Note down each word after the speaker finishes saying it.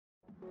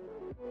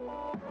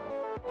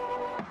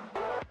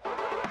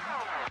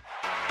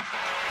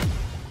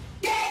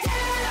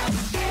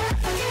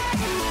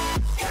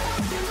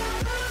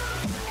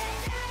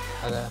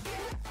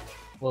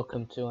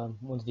welcome to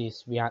one of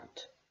these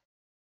React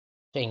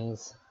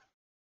things.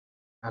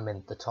 I'm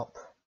in the top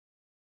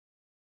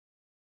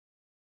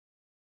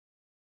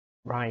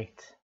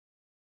right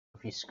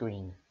of your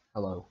screen.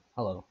 Hello.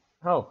 Oh,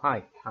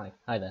 hi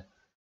there.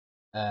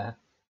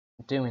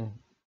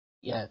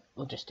 Yeah,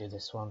 we'll just do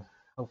this one.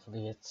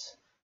 Hopefully it's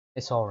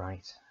all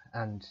right.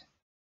 And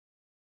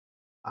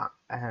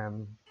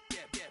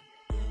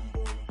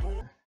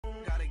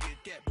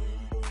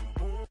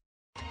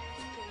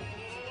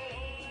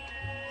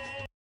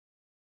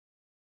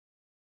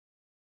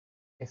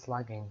it's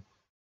lagging.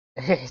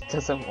 It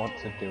doesn't want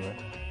to do it.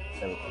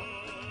 There we go.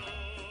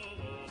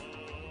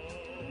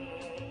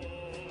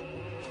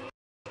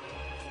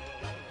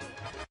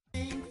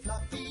 Pink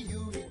fluffy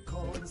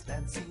unicorns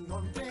dancing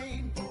on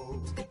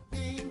rainbows.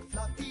 Pink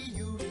fluffy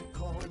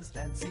unicorns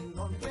dancing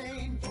on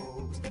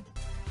rainbows.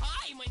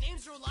 Hi, my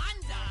name's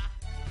Rolanda.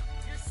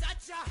 You're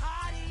such a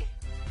hottie.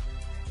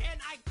 Can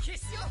I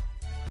kiss you?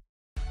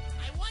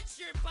 I want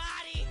your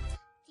body.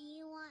 Do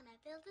you want to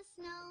build a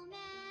snowman?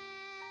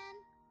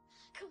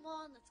 Come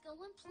on, let's go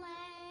and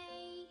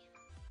play.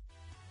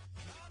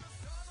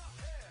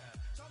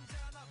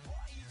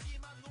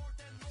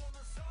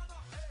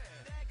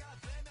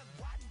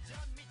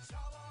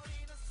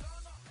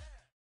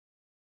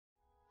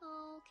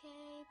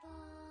 Okay, bye.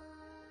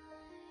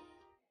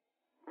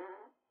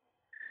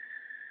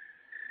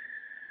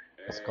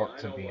 It's got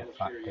to be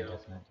affected, isn't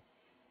it?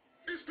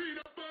 It's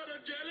peanut butter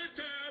jelly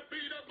time,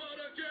 peanut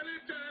butter jelly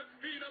time,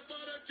 peanut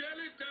butter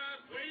jelly time.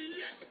 Where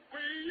at?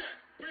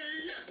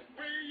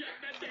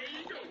 There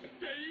you go.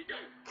 Peanut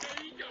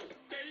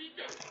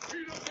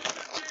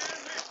butter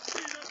jelly,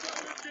 peanut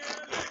butter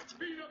jelly,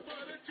 peanut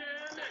butter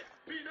jelly,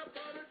 peanut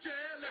butter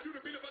jelly. Do the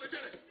peanut butter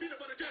jelly, peanut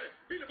butter jelly,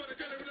 peanut butter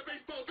jelly with a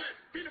baseball bat.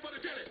 Peanut butter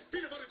jelly,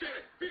 peanut butter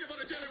jelly, peanut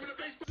butter jelly with a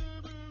baseball.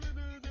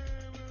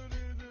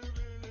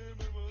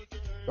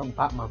 From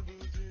Batman.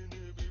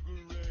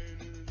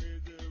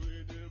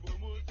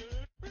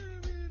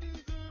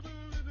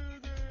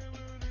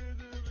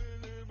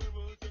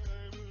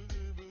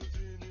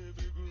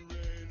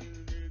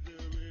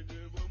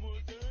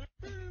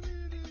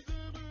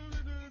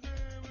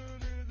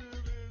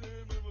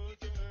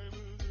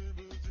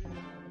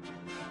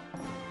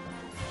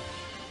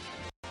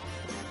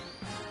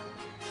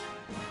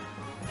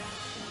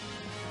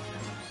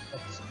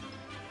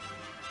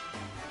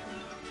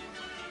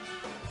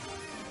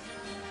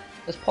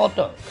 There's poor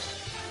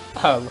ducks.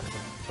 Oh,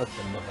 look at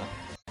the mother.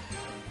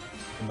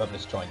 The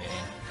mother's joining in.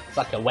 It's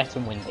like a wet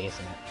and windy,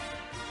 isn't it?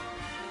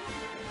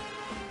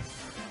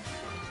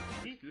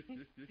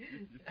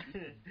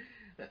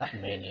 That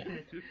mania.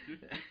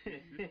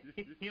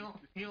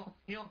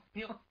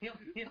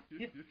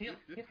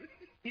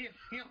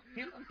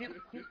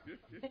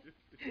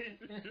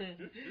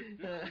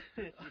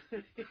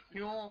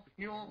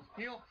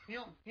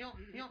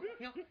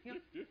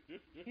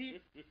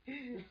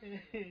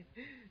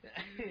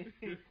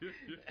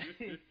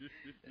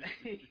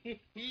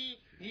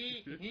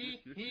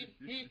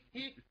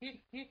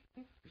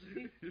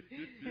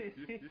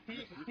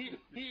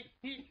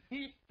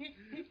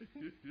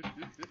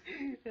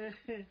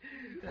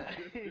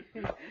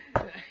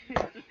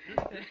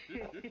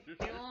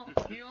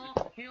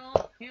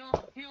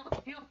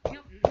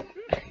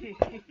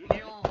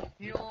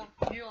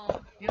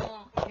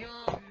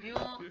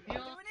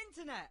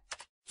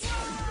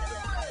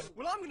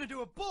 Well, I'm gonna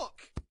do a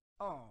book.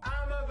 Oh.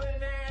 I'm a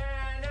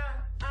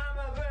banana, I'm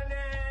a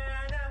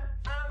banana,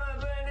 I'm a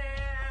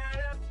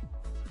banana.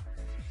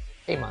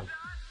 Hey man.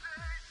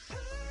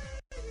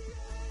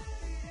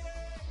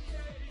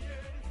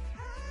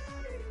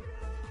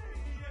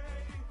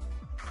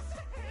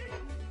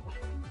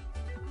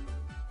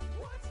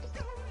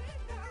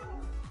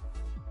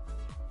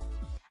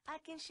 I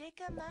can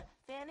shake a my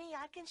fanny,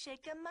 I can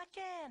shake a my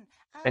can.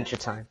 Adventure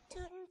time.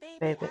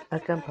 Baby, I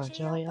can punch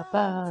all your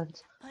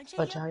buns.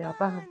 Punch all your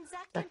buns.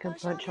 I can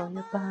punch all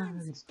your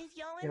buns.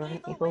 You're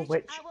an evil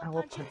witch, I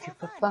will punch you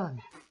for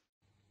fun.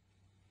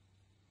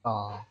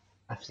 Oh,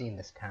 I've seen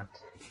this cat.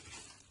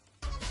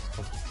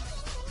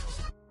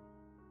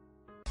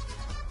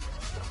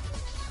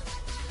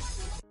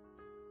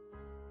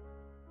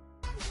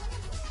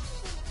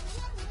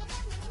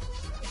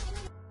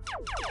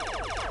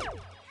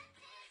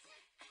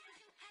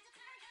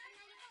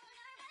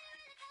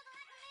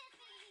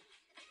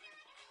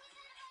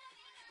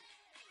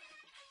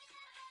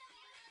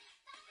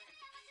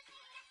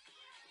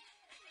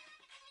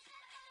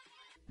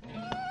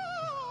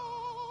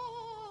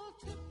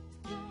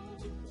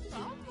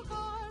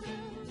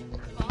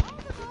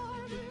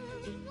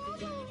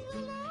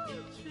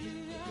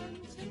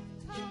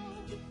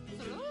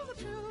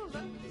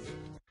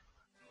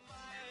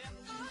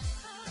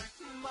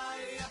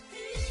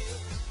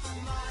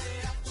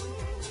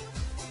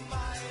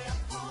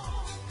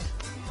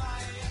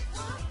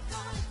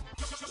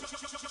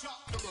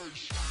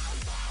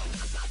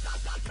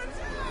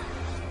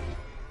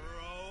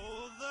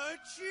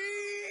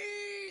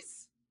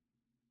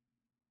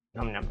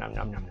 Nom nom nom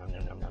nom nom nom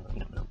nom nom nom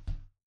nom nom.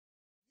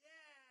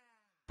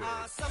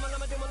 Some of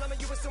them I'm a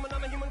you assuming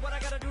I'm a human. What I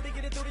gotta do to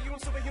get it through to you? I'm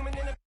superhuman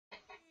in a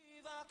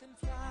I can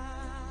fly.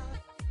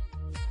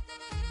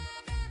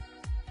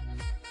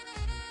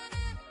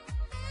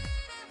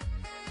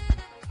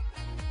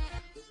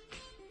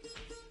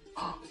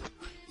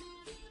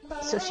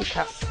 Sushi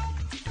cat.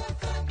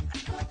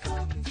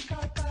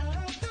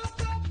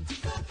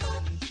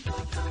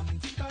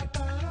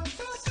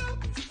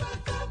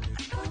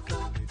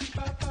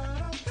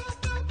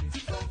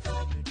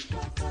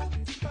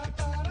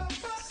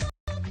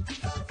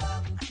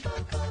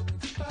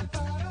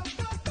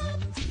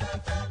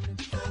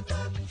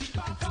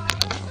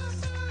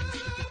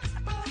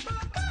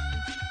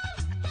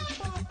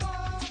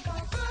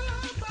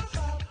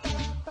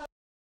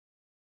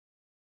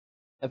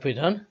 Have we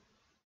done?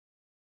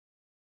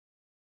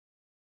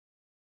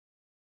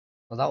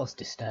 Well, that was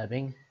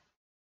disturbing.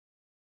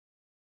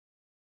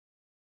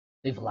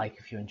 Leave a like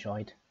if you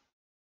enjoyed.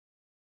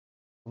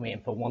 I'm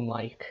waiting for 1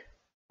 like.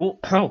 Oh,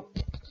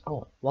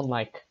 oh, 1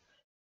 like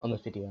on the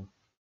video.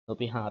 It'll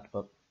be hard,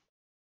 but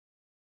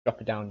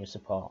drop it down your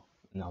support,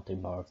 and I'll do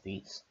more of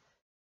these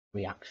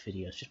react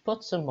videos. Just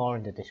put some more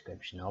in the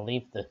description. I'll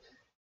leave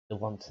the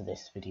one to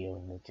this video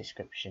in the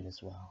description as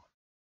well.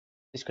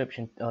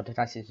 Description, or did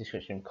I say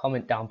description?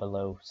 Comment down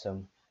below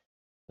some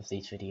of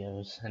these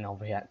videos, and I'll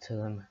react to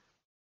them.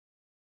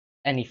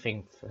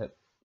 Anything for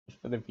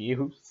the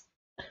views,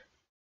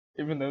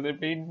 even though they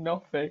mean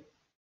nothing.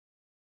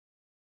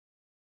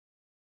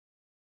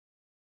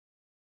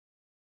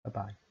 Bye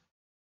bye.